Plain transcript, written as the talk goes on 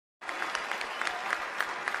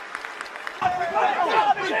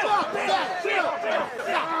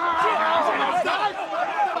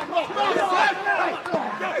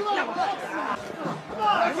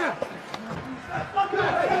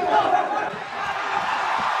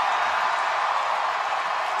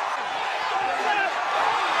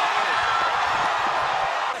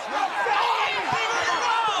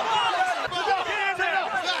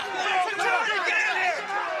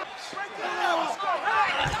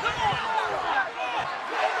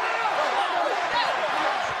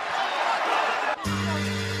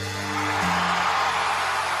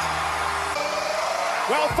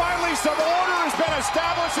Well, finally, some order has been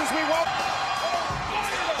established as we welcome.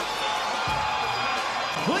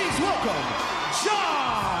 Please welcome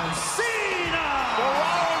John Cena! The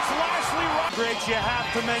Rollins-Lashley Griggs, you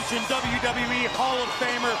have to mention WWE Hall of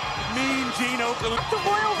Famer Mean Gene Okerlund. The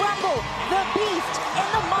Royal Rumble, the Beast, and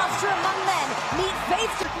the Monster Among Men meet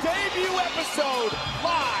face to debut episode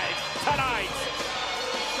live tonight.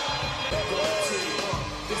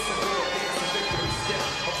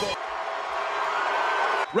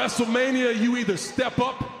 WrestleMania, you either step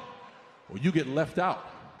up or you get left out.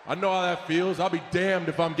 I know how that feels. I'll be damned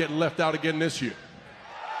if I'm getting left out again this year.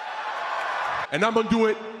 And I'm gonna do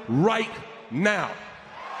it right now.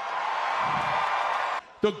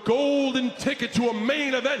 The golden ticket to a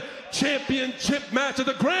main event championship match of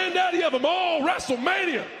the granddaddy of them all,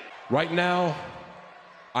 WrestleMania. Right now,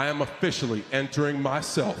 I am officially entering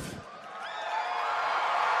myself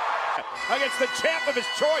Against the champ of his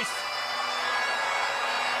choice.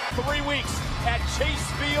 3 weeks at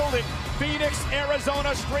Chase Field in Phoenix,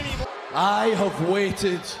 Arizona, streaming. I have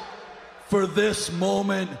waited for this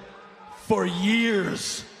moment for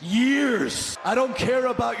years. I don't care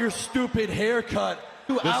about your stupid haircut.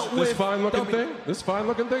 This fine-looking thing? This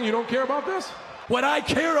fine-looking thing? You don't care about this? What I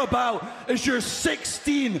care about is your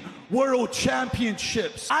 16 world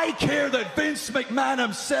championships. I care that Vince McMahon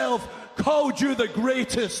himself called you the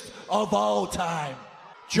greatest of all time.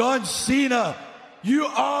 John Cena, you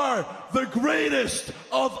are the greatest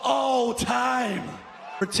of all time.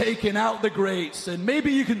 We're taking out the greats, and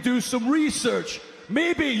maybe you can do some research.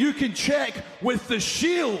 Maybe you can check with the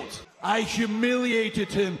Shield. I humiliated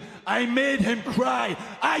him. I made him cry.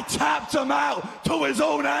 I tapped him out to his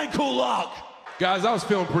own ankle lock. Guys, I was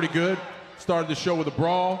feeling pretty good. Started the show with a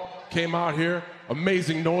brawl, came out here,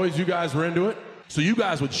 amazing noise. You guys were into it. So you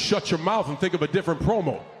guys would shut your mouth and think of a different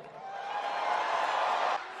promo.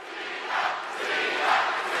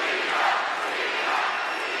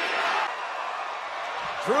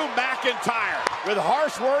 Drew McIntyre with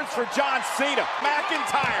harsh words for John Cena.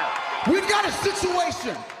 McIntyre. We've got a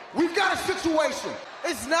situation.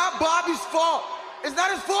 It's not Bobby's fault. It's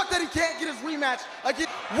not his fault that he can't get his rematch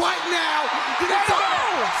right now.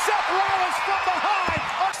 Seth Rollins from behind.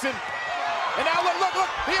 And now look,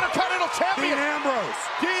 the Intercontinental Champion.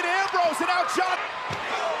 Dean Ambrose, and now John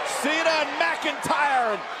Cena and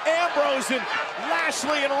McIntyre, and Ambrose and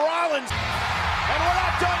Lashley and Rollins. And we're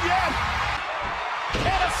not done yet.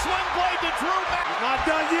 And a swing blade to Drew McIntyre. Not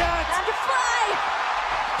done yet. time to fly.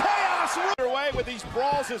 Chaos underway with these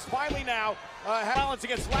brawls is finally now balance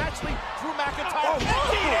against Lashley, Drew McIntyre,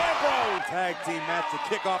 and Dean Ambrose. Tag team match to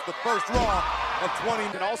kick off the first Raw of 20.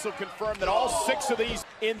 And also confirmed that all 6 of these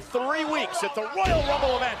in 3 weeks at the Royal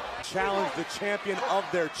Rumble event. Challenge the champion of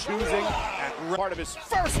their choosing at Part of his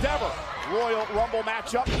first ever Royal Rumble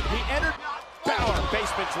matchup. He entered Balor,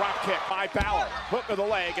 basement drop kick by Balor. Hook of the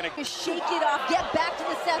leg and a Shake it off. Get back to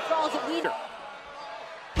the Seth Rollins that leader.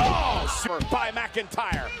 oh, super by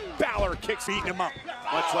McIntyre. Balor kicks eating him up,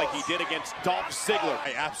 much like he did against Dolph Ziggler.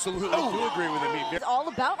 I absolutely do agree with him. It's all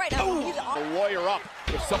about right now. He's The on. lawyer up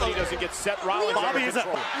if somebody doesn't get Seth Rollins under Bobby is up.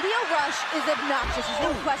 control. Leo Rush is obnoxious. There's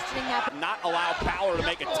no questioning that. Not allow Balor to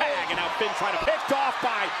make a tag, and now Finn trying to picked off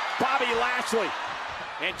by Bobby Lashley.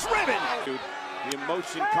 And driven. Dude, the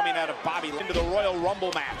emotion coming out of Bobby into the Royal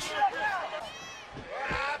Rumble match.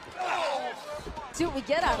 See what we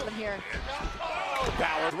get out of him here.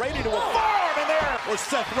 Balor ready to a forearm in there. Or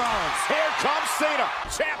Seth Rollins. Here comes Cena,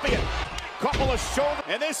 champion. Couple of shoulders.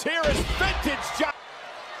 And this here is vintage John.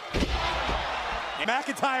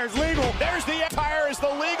 McIntyre's legal. There's the McIntyre is the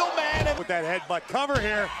legal man. And With that headbutt cover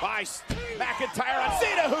here. by McIntyre on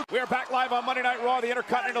Cena. Who we're back live on Monday Night Raw. The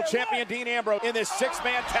Intercontinental Champion Dean Ambrose in this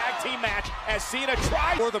 6-man tag team match as Cena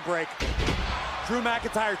tries For the break. Drew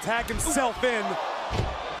McIntyre tagged himself in.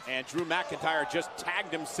 And Drew McIntyre just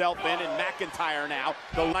tagged himself in, and McIntyre now,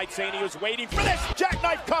 the night saying he was waiting for this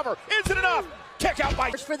jackknife cover. Is it enough? Kick out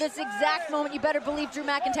by... For this exact moment, you better believe Drew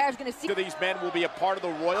McIntyre is going to see. These men will be a part of the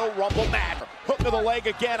Royal Rumble match. Hook to the leg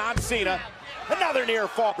again on Cena. Another near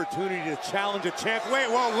fall. Opportunity to challenge a champ. Wait,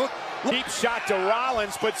 whoa, look. Deep shot to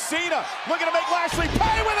Rollins, but Cena looking to make Lashley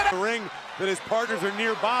pay with it. The ring that his partners are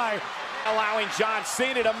nearby, Allowing John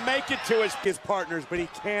Cena to make it to his partners, but he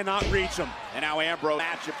cannot reach them. And now Ambrose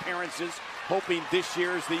match appearances, hoping this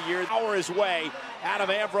year is the year. Power his way out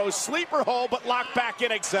of Ambrose sleeper hole, but locked back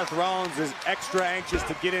in. Seth Rollins is extra anxious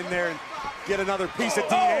to get in there and get another piece of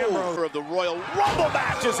Dean Ambrose. Of the Royal Rumble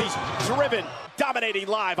match as he's driven, dominating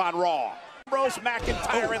live on Raw. Ambrose,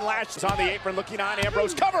 McIntyre, and Lashley on the apron, looking on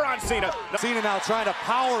Ambrose. Cover on Cena. Cena now trying to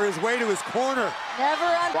power his way to his corner. Never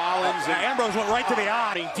on Rollins and Ambrose went right to the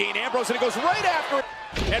eye. Dean Ambrose, and it goes right after it.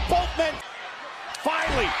 And both men,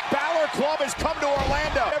 finally, Balor Club has come to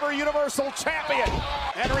Orlando. Ever Universal Champion,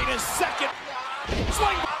 entering his second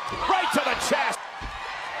swing right to the chest.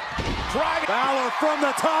 Driving Balor from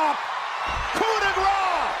the top. coup de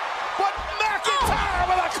grace, but McIntyre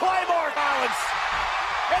with a Claymore. Rollins.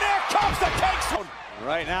 And here comes the cake.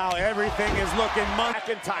 Right now, everything is looking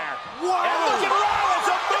McIntyre. Whoa! And look at Rollins,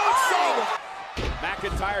 a moonsault.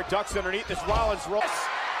 McIntyre ducks underneath this Rollins roll.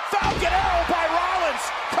 Falcon arrow by Rollins.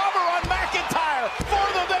 Cover on McIntyre for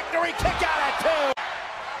the victory. Kick out at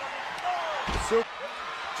 2.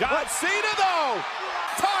 John Cena, though.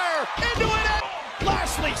 Tire into it.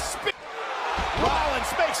 Lashley spin.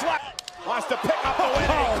 Rollins makes wants to pick up the win. He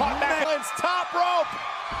caught Rollins top rope.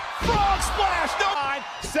 Frog splash, no line.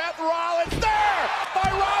 Seth Rollins there by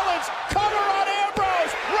Rollins. Cover on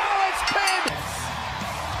Ambrose. Rollins pinned.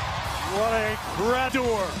 What an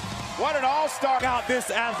incredible. What an all-star. Out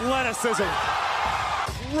this athleticism.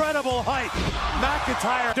 Incredible height.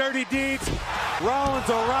 McIntyre, dirty deeds. Rollins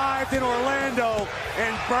arrived in Orlando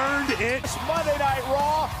and burned it. It's Monday Night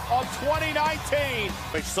Raw of 2019.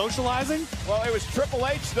 Like socializing? Well, it was Triple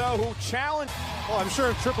H, though, who challenged. Well, I'm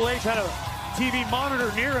sure if Triple H had a TV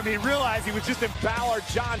monitor near him, he realized he was just in Balor,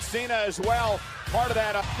 John Cena as well. Part of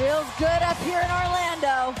that. Feels good up here in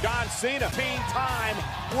Orlando. John Cena, time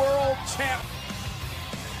world champ.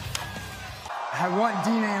 I want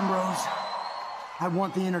Dean Ambrose. I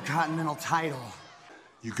want the Intercontinental title.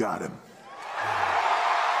 You got him.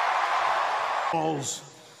 Falls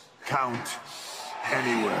count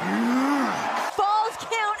anywhere. Falls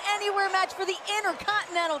count anywhere match for the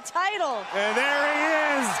Intercontinental title. And there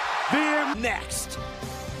he is. Next.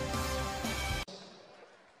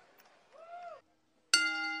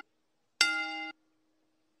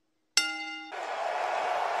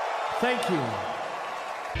 Thank you.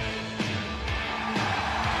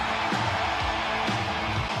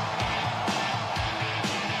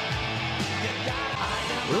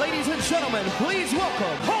 Ladies and gentlemen, please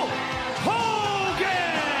welcome Hulk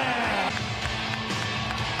Hogan!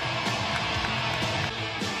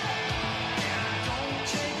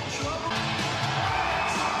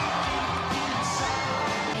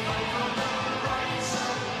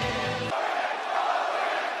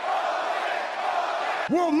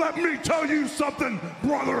 Well, let me tell you something,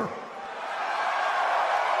 brother.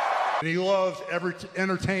 And he loves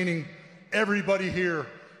entertaining everybody here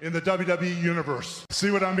in the WWE universe. See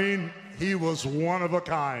what I mean? He was one of a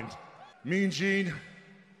kind. Mean Gene,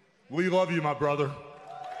 we love you, my brother.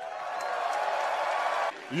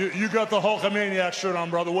 You got the Hulkamaniac shirt on,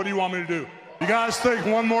 brother. What do you want me to do? You guys think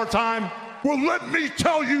one more time? Well, let me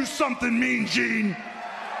tell you something, Mean Gene.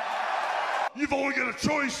 You've only got a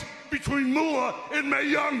choice between Moolah and Mae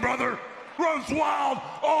Young, brother. Runs wild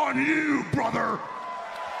on you, brother.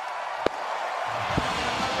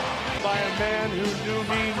 By a man who knew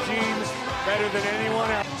Mean Gene better than anyone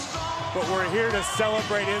else. But we're here to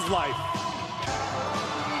celebrate his life.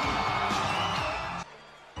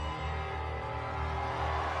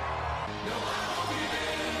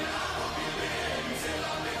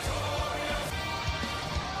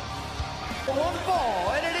 One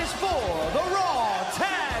fall, and it is for the Raw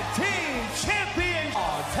Tag Team Champions.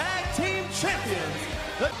 Tag Team Champions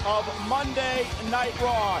of Monday Night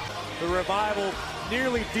Raw. The Revival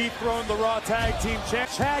nearly dethroned the Raw Tag Team champ.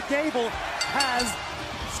 Chad Gable has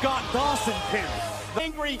Scott Dawson pinned.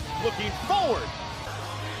 Angry, looking forward.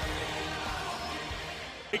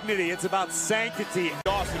 Dignity, it's about sanctity.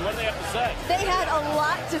 Dawson, what do they have to say? They had a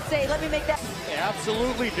lot to say. Let me make that. They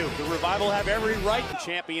absolutely do. The Revival have every right.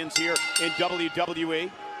 Champions here in WWE.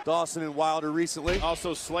 Dawson and Wilder recently.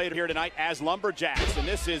 Also slated here tonight as Lumberjacks, and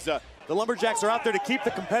this is the Lumberjacks are out there to keep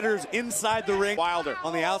the competitors inside the ring. Wilder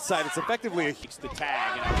on the outside. It's effectively a the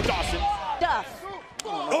tag. And Dawson. Stuff.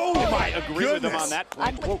 Oh, I agree with him on that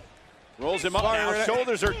point. Rolls him up now.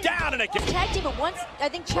 Shoulders are down, and it gets Tag team, but once I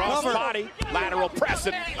think cross Chad. body, lateral press,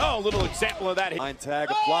 and little example of that. Line tag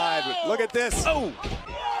applied. Look at this. Oh,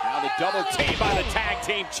 now the double team by the tag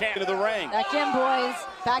team champion of the ring. Back in, boys.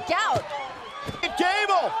 Back out.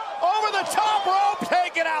 Gable over the top rope,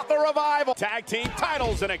 taking out the Revival. Tag team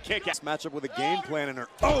titles and a kick. Matchup with a game plan and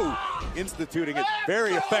instituting it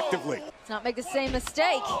very effectively. Let's not make the same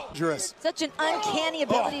mistake. Dangerous. Such an uncanny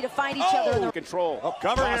ability to find each other. Control.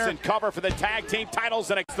 Cover here. Cover for the tag team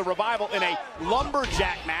titles and the Revival in a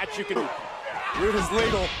lumberjack match. You can. Root is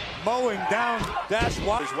legal. Mowing down Dash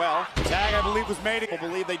Wide as well. Tag, I believe, was made. I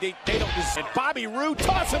believe they don't. And Bobby Roode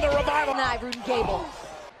tossing the Revival. Nah, Roode and Gable.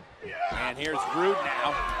 And here's Roode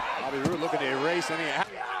now. Bobby Roode looking to erase any.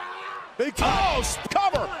 Big time. Oh,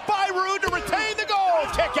 cover by Roode to retain the goal.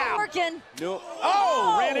 Kick out. Working. No.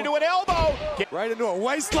 Oh, ran into an elbow. Right into a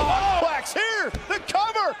waistlock. Oh, Flex here. The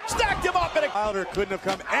cover. Stacked him up. Wilder couldn't have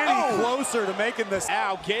come any closer to making this.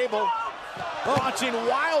 Now Gable launching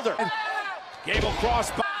Wilder. Gable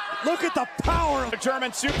cross. Look at the power of a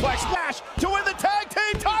German suplex smash to win the tag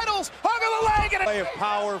team titles. Hug of the leg and a play of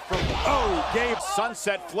power from Gable.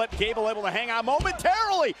 Sunset flip. Gable able to hang on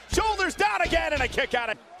momentarily. Shoulders down again and a kick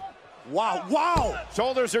out. Wow.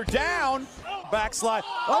 Shoulders are down. Backslide.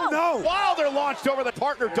 Oh no. Wilder launched over the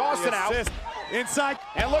partner Dawson out. Inside.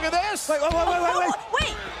 And look at this. Wait.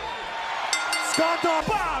 Wait. Scott off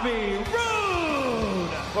Bobby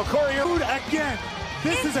Roode. Well, Corey, Roode again.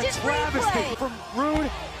 This is a travesty from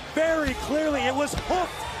Roode. Very clearly, it was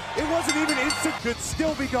hooked. It wasn't even instant. Could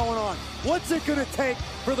still be going on. What's it going to take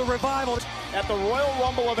for the Revival? At the Royal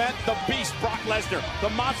Rumble event, the Beast Brock Lesnar, the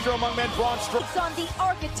Monster Among Men Braun Strowman. It's on the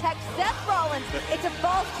Architect Seth Rollins. It's a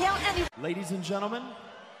false count and Ladies and gentlemen,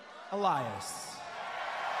 Elias.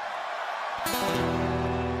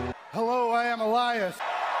 Hello, I am Elias.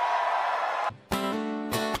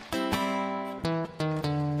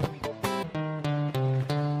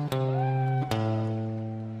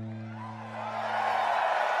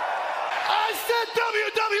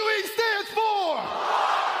 WWE stands for.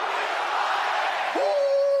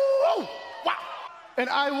 Woo! Wow. And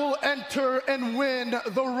I will enter and win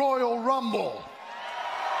the Royal Rumble.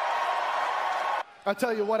 I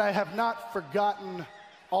tell you what, I have not forgotten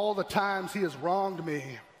all the times he has wronged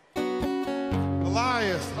me.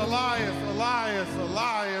 Elias.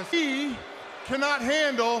 He cannot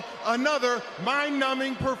handle another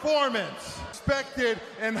mind-numbing performance. Expected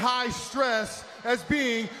and high stress as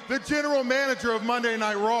being the general manager of Monday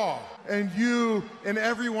Night Raw. And you and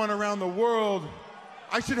everyone around the world,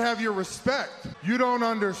 I should have your respect. You don't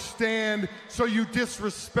understand, so you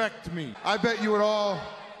disrespect me. I bet you would all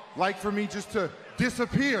like for me just to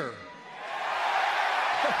disappear.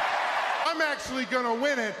 I'm actually gonna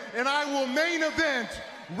win it, and I will main event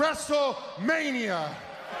WrestleMania.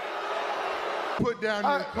 Put down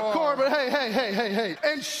your car. Corbin, hey.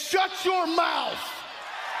 And shut your mouth.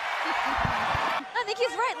 I think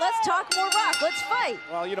he's right. Let's talk more rock. Let's fight.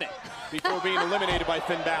 Well, you know, before being eliminated by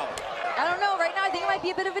Finn Balor. I don't know. Right now, I think it might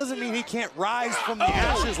be a bit of a... Doesn't mean he can't rise from the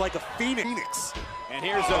ashes like a phoenix. And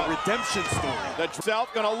here's a redemption story. The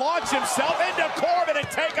Self gonna launch himself into Corbin and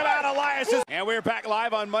take him out, Elias. And we're back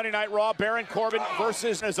live on Monday Night Raw. Baron Corbin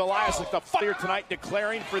versus Elias with the fighter tonight,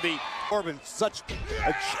 declaring for the Corbin. Such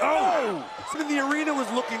a in the arena was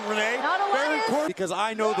looking Renee. Baron Corbin, because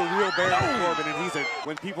I know the real Baron Corbin, and he's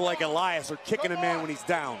when people like Elias are kicking a man when he's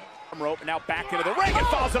down. Rope now back into the ring and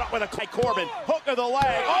follows it up with a Corbin hook of the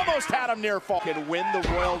leg. Almost had him near fall. Can win the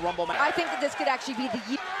Royal Rumble match. I think that this could actually be the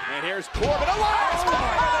year. And here's Corbin.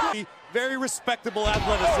 Elias! Very respectable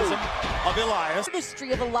athleticism of Elias.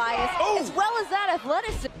 History of Elias, as well as that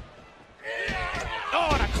athleticism. Oh,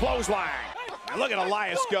 and a clothesline. Now look at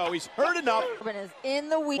Elias go. He's hurt enough. Corbin is in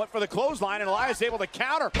the week. But for the clothesline, and Elias able to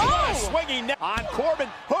counter. Oh! Swinging on Corbin,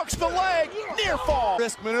 hooks the leg, near fall.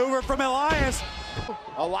 Risk maneuver from Elias.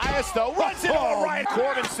 Elias, though, runs into a right.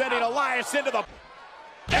 Corbin sending Elias into the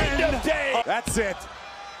end of day. That's it.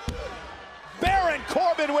 Baron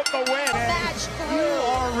Corbin with the win. Match through. You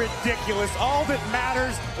are ridiculous. All that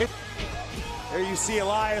matters is... There you see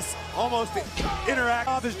Elias almost interact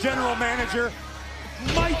with his general manager.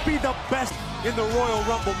 Might be the best in the Royal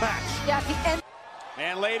Rumble match. Yeah, at the end.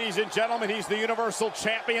 And ladies and gentlemen, he's the Universal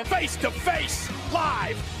Champion. Face to face,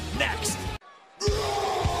 live, next.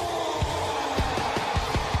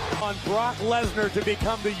 On Brock Lesnar to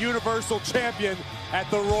become the Universal Champion at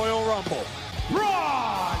the Royal Rumble.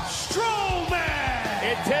 Braun Strowman!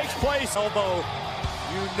 It takes place. Elbow.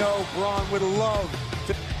 You know Braun would love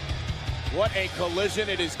to. What a collision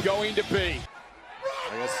it is going to be.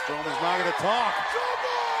 I guess Strowman's not going to talk.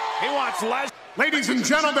 He wants Lesnar. Ladies and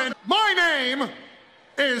gentlemen, my name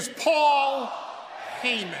is Paul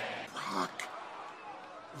Heyman. Brock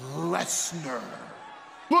Lesnar.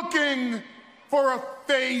 Looking for a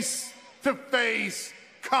face-to-face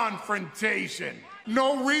confrontation.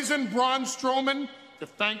 No reason Braun Strowman to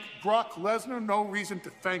thank Brock Lesnar, no reason to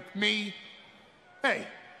thank me. Hey,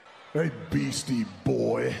 beastie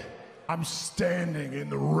boy, I'm standing in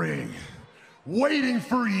the ring, waiting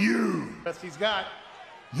for you. best he's got.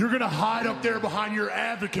 You're gonna hide up there behind your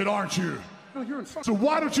advocate, aren't you? No, you're in front. So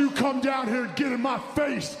why don't you come down here and get in my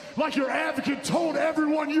face like your advocate told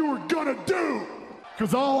everyone you were gonna do?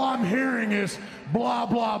 Because all I'm hearing is blah,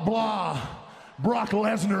 blah, blah. Brock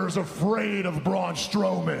Lesnar is afraid of Braun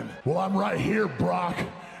Strowman. Well, I'm right here, Brock,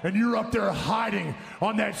 and you're up there hiding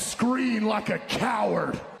on that screen like a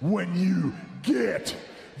coward. When you get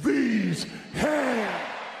these hands.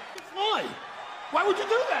 Why? Why would you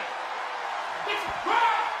do that?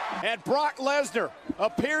 And Brock Lesnar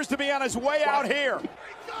appears to be on his way out here.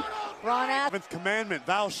 Ron Ath. 7th commandment,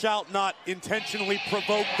 thou shalt not intentionally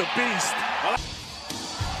provoke the beast.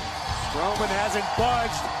 Strowman hasn't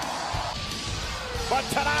budged. But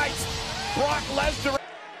tonight, Brock Lesnar.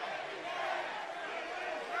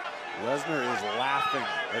 Lesnar is laughing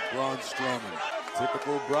at Braun Strowman.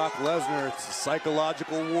 Typical Brock Lesnar, it's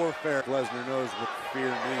psychological warfare. Lesnar knows what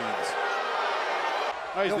fear means.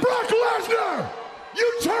 Brock Lesnar,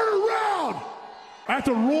 you turn around. At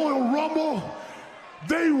the Royal Rumble,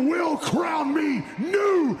 they will crown me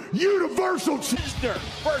new Universal Lesnar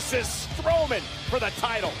versus Strowman for the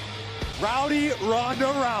title. Rowdy Ronda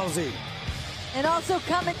Rousey. And also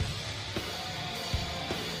coming.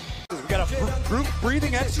 We've got a group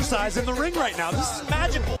breathing exercise in the ring right now. This is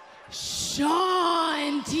magical. Shanti.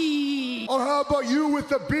 Or how about you with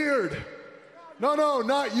the beard? No,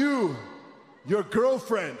 not you. Your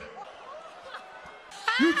girlfriend.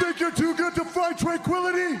 You think you're too good to fight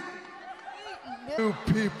tranquility? You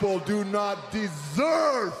people do not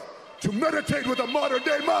deserve to meditate with a modern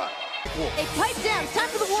day man. Hey, pipe down. It's time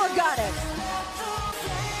for the War Goddess.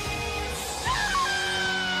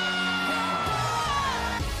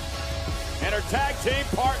 And her tag team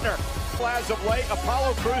partner. As of late,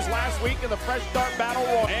 Apollo Crews last week in the Fresh Start Battle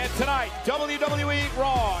Royal. And tonight, WWE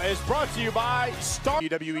Raw is brought to you by Star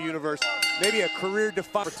WWE Universe. Maybe a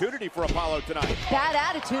career-defining opportunity for Apollo tonight. Bad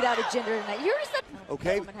attitude out of Jinder tonight. You already said.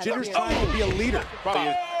 Okay, Jinder's trying to be a leader. Probably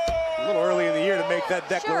a little early in the year to make that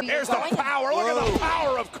declaration. There's the power. Look at the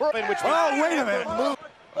power of Crews. Wait a minute. Move.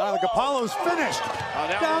 Like Apollo's finished.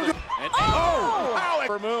 Down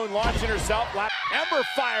to Moon launching herself. Ember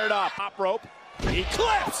fired up. Top rope.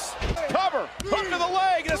 Eclipse. Cover. Hook to the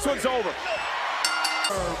leg. This one's over.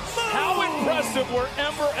 How impressive were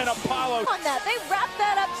Ember and Apollo. On that. They wrapped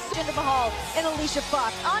that up. Jinder Mahal and Alicia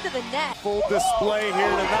Fox onto the net. Full display here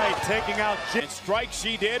tonight, taking out And strike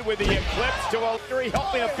she did with the Eclipse to a victory,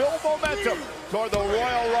 helping to build momentum toward the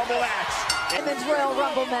Royal Rumble match. Women's Royal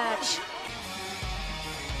Rumble match.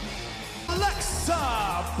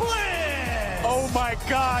 Alexa Bliss! Oh my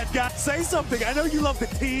God, say something. I know you love the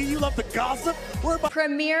tea, you love the gossip. We're about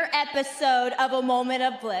Premiere episode of A Moment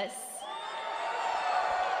of Bliss.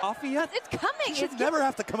 coffee yet? It's coming. You should never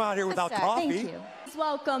have to come out here without coffee. Thank you. Please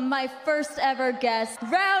welcome my first ever guest,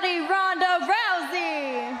 Rowdy Ronda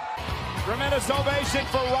Rousey. Tremendous ovation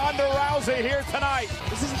for Ronda Rousey here tonight.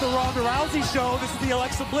 This isn't the Ronda Rousey show. This is the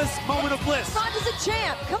Alexa Bliss Moment of Bliss. Ronda's a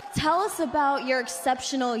champ. Come. Tell us about your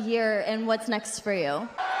exceptional year and what's next for you.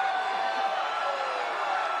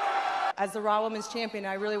 As the Raw Women's Champion,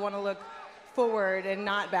 I really want to look forward and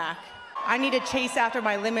not back. I need to chase after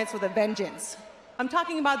my limits with a vengeance. I'm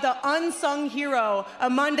talking about the unsung hero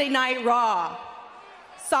of Monday Night Raw,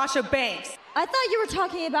 Sasha Banks. I thought you were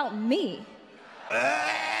talking about me.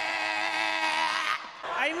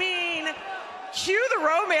 I mean, cue the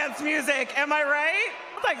romance music, am I right?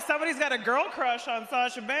 It's like somebody's got a girl crush on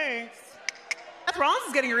Sasha Banks. Seth Rollins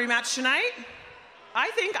is getting a rematch tonight.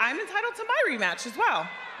 I think I'm entitled to my rematch as well.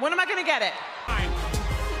 When am I gonna get it?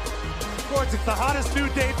 Of course, it's the hottest new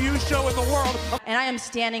debut show in the world. And I am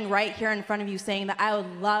standing right here in front of you saying that I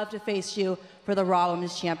would love to face you for the Raw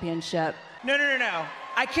Women's Championship. No.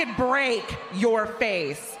 I could break your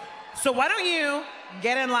face. So why don't you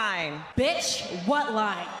get in line? Bitch, what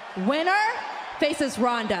line? Winner faces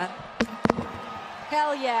Ronda.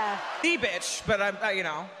 Hell yeah. The bitch, but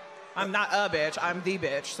I'm not a bitch, I'm the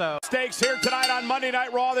bitch, so. Stakes here tonight on Monday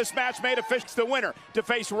Night Raw. This match made official. The winner to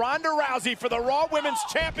face Ronda Rousey for the Raw Women's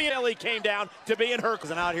Champion. Ellie came down to be in her.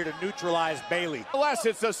 And out here to neutralize Bayley. Unless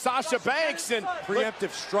it's a Sasha Banks and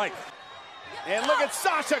Preemptive strike. And look at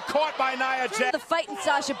Sasha caught by Nia Jax. The fight in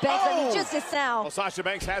Sasha Banks, I mean, just as now. Well, Sasha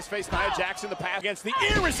Banks has faced Nia Jax in the past against the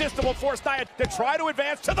irresistible force Nia to try to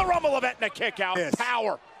advance to the Rumble event and a kick out. Yes.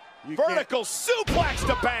 Power. Vertical suplex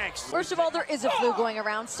to Banks. First of all, there is a flu going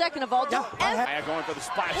around. Second of all, Nia going for the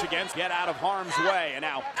splash again. Get out of harm's way. And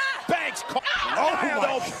now Banks caught.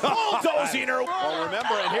 bulldozing her. Well,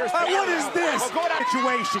 remember, and here's what is this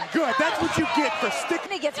situation? Good. That's what you get for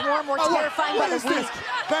sticking. It gets more and more terrifying by the week.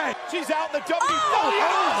 Bang. She's out in the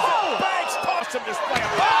WWE. Banks toss him display.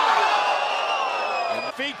 And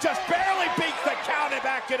the feet just barely beats the count and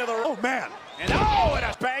back into the room. Oh, man. And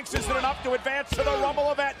Banks isn't enough to advance to the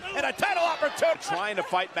Rumble event and a title opportunity. Trying to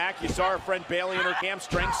fight back. You saw her friend Bayley in her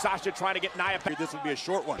hamstring. Sasha trying to get Nia back. This would be a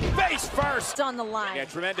short one. Face first. It's on the line. Yeah,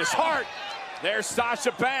 tremendous heart. There's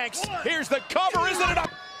Sasha Banks. Here's the cover. Isn't it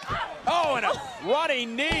enough? Oh, and a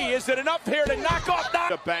running knee. Is it enough here to knock off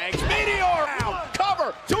Sasha Banks? Meteor out.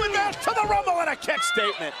 Cover to advance to the Rumble and a kick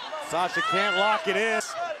statement. Sasha can't lock it in.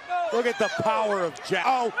 Look at the power of Jax.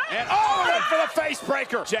 Oh, and went for the face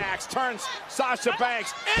breaker. Jax turns Sasha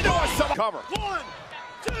Banks into a cover. 1,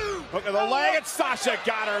 2. Hook of the leg, and Sasha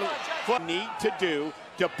got her foot. Need to do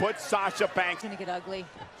to put Sasha Banks. It's gonna get ugly.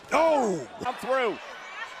 Oh, come through.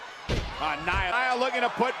 Nia looking to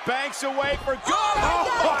put Banks away for good.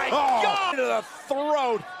 Oh my God! Into the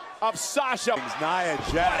throat of Sasha. Nia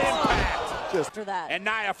Jax. Impact. Just for that. And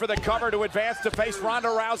Nia for the cover to advance to face Ronda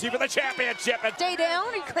Rousey for the championship. Stay down,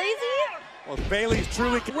 are you crazy? Well, Bayley's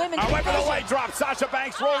truly. Women. Away for the leg drop. Sasha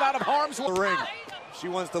Banks rolled out of harm's way. Ring. She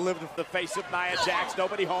wants to live in the face of Nia Jax.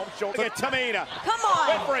 Nobody home. She'll get Tamina. Come on.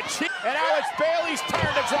 Went for a cheek. And now it's Bayley's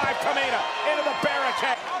turn to drive Tamina into the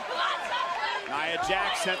barricade. Nia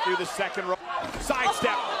Jax sent through the second row.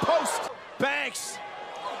 Sidestep. Post. Banks.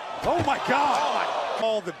 Oh my God. Oh my.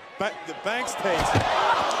 All the Banks takes.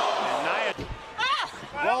 And Nia.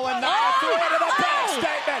 Rolling Nia through into the back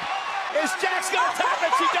statement. Is Jax going to tap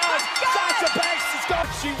it? She does. Sasha Banks is going.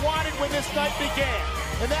 She wanted when this night began.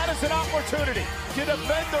 And that is an opportunity to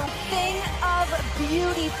defend the thing of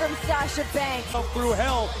beauty from Sasha Banks. Through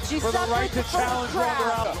hell for the right to challenge Ronda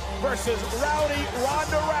Rousey versus Rowdy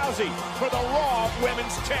Ronda Rousey for the Raw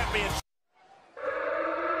Women's Championship.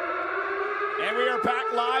 And we are back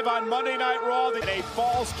live on Monday Night Raw in a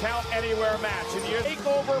Falls Count Anywhere match. And you take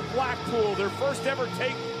over Blackpool, their first ever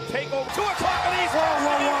takeover. 2 o'clock in the East.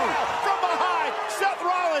 Whoa. From behind, Seth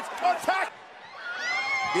Rollins attack.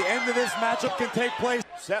 The end of this matchup can take place.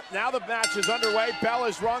 Seth, now the match is underway. Bell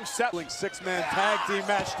is rung. Seth. 6-man tag team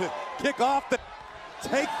match to kick off the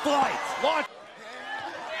take flight. Launch.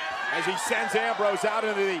 As he sends Ambrose out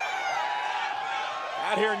into the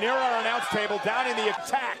out here near our announce table, down in the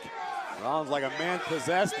attack. Rollins like a man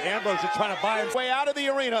possessed. Ambrose is trying to buy his way out of the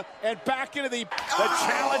arena and back into the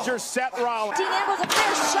challenger, Seth Rollins. Dean Ambrose, a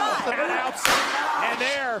fair shot. And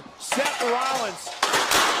there, Seth Rollins.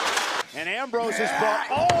 And Ambrose has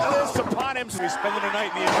brought all of this upon him. He's spending the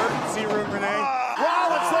night in the emergency room, Renee.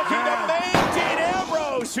 Rollins looking to main Dean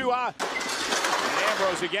Ambrose, who and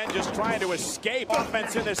Ambrose again just trying to escape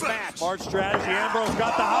offense in this match. Smart strategy. Ambrose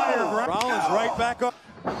got the higher ground. Rollins right back up.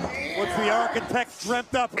 What's the architect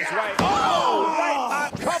dreamt up? That's right. Oh,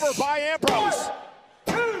 right on cover by Ambrose.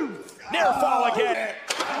 Near fall again.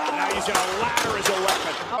 Now he's in a ladder as a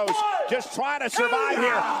weapon. Just trying to survive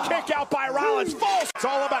here. Kick out by Rollins. False. It's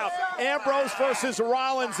all about Ambrose versus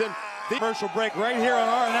Rollins. And the commercial break right here on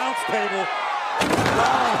our announce table.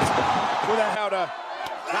 Rollins with how to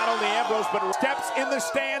not only Ambrose, but steps in the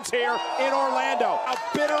stands here in Orlando. Now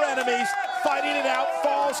bitter enemies fighting it out.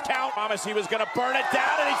 Falls count. Promise he was going to burn it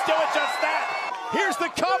down, and he's doing just that. Here's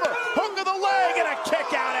the cover. Hook of the leg and a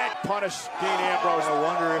kick out at punish Dean Ambrose. I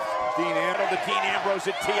wonder if Dean Ambrose, the Dean Ambrose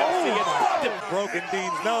at TLC broken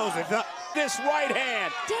Dean's nose. This right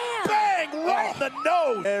hand. Damn. Bang! Right in the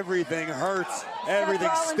nose. Everything hurts. Everything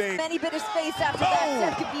stinks. Any bit of space after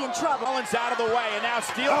that, Seth could be in trouble. Rollins out of the way, and now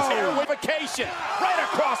steals here with vacation. Right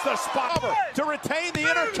across the spot to retain the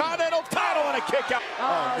Intercontinental title and a kick out.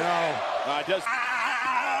 Oh no.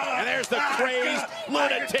 And there's the crazed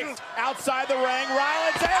lunatic outside the ring.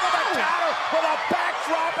 Rollins able to counter with a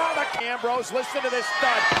backdrop on the Ambrose. Listen to this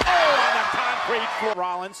stud. Oh, on the concrete floor.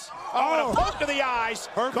 Rollins. Oh, and a poke to the eyes.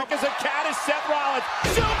 Quick as a cat is Seth Rollins.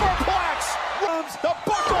 Superplex. Runs the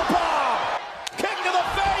buckle bomb. Kick to the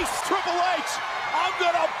face. Triple H. I'm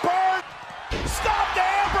gonna burn. Stop to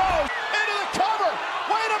Ambrose. Into the cover.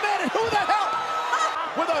 Wait a minute. Who the hell?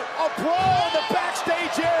 With a brawl in the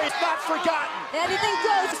backstage area. It's not forgotten. Anything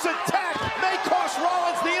goes. This attack may cost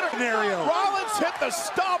Rollins the scenario. Rollins hit the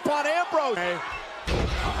stomp on Ambrose.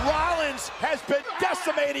 Rollins has been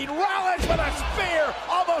decimating. Rollins with a spear.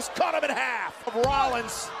 Almost cut him in half.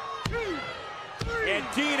 Rollins. And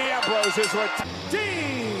Dean Ambrose is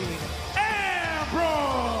Dean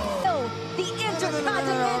Ambrose. The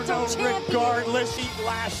Intercontinental Champion. Regardless,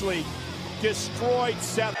 Lashley destroyed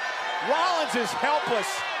Seth. Rollins is helpless.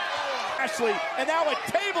 Lashley, and now a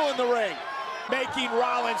table in the ring. Making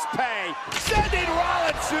Rollins pay. Sending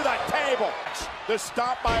Rollins to the table. The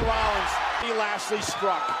stop by Rollins. Lashley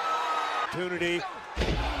struck. Opportunity.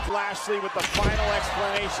 Lashley with the final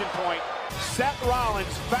exclamation point. Seth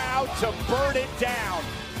Rollins vowed to burn it down.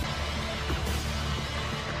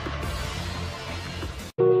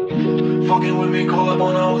 Fucking with me, call up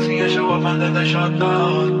on OC and show up and then they shut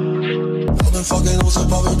down. I've been fucking on some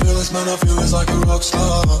poppin' fearless, man, I feel it's like a rock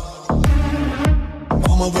star.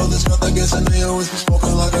 All my brothers got that gas and they always be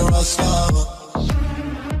spoken like a rock star.